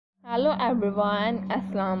Hello everyone,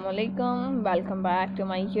 Assalamu alaikum. Welcome back to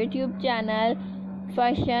my YouTube channel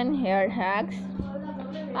Fashion Hair Hacks.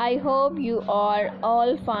 I hope you are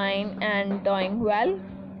all fine and doing well.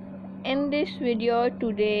 In this video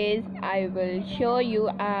today I will show you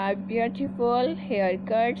a beautiful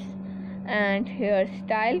haircuts and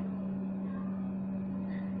hairstyle.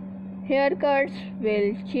 Haircuts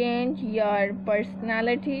will change your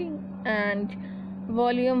personality and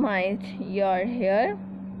volumize your hair.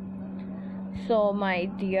 So my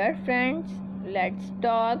dear friends, let's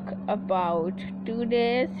talk about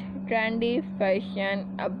today's trendy fashion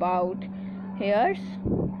about hairs,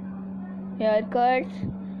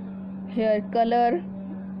 haircuts, hair color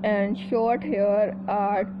and short hair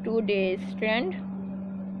are today's trend.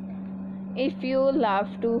 If you love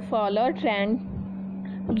to follow trend,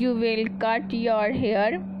 you will cut your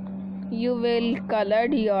hair, you will color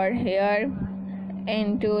your hair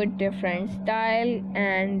into different style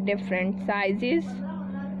and different sizes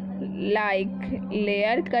like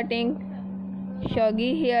layer cutting,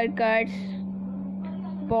 shaggy haircuts,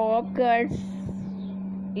 bob cuts,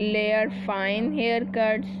 layer fine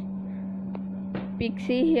haircuts,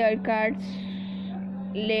 pixie haircuts,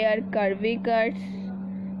 layer curvy cuts,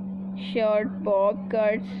 short bob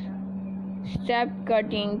cuts, step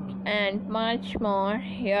cutting and much more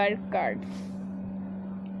haircuts.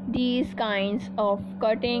 These kinds of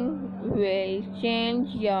cutting will change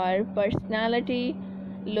your personality,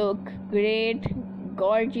 look great,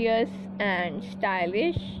 gorgeous and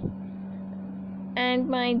stylish. And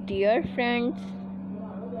my dear friends,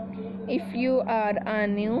 if you are a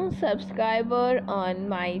new subscriber on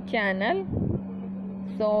my channel,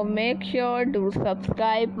 so make sure to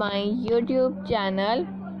subscribe my YouTube channel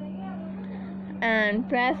and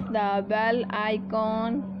press the bell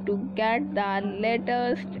icon to get the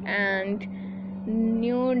latest and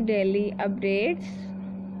new daily updates,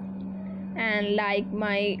 and like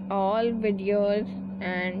my all videos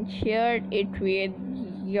and share it with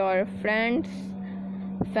your friends,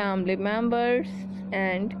 family members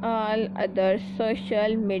and all other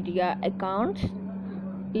social media accounts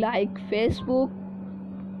like Facebook,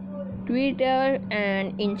 Twitter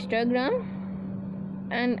and Instagram.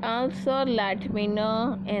 And also let me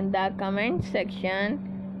know in the comment section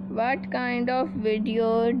what kind of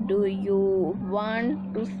video do you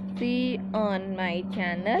want to see on my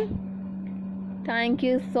channel. Thank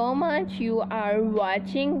you so much you are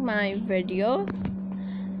watching my video.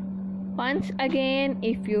 Once again,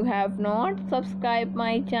 if you have not subscribed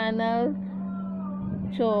my channel,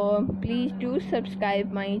 so please do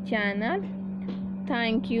subscribe my channel.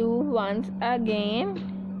 Thank you once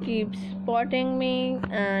again. Keep supporting me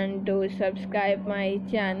and do subscribe my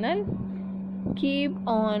channel. Keep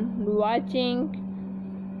on watching.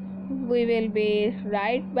 We will be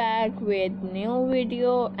right back with new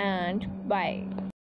video and bye.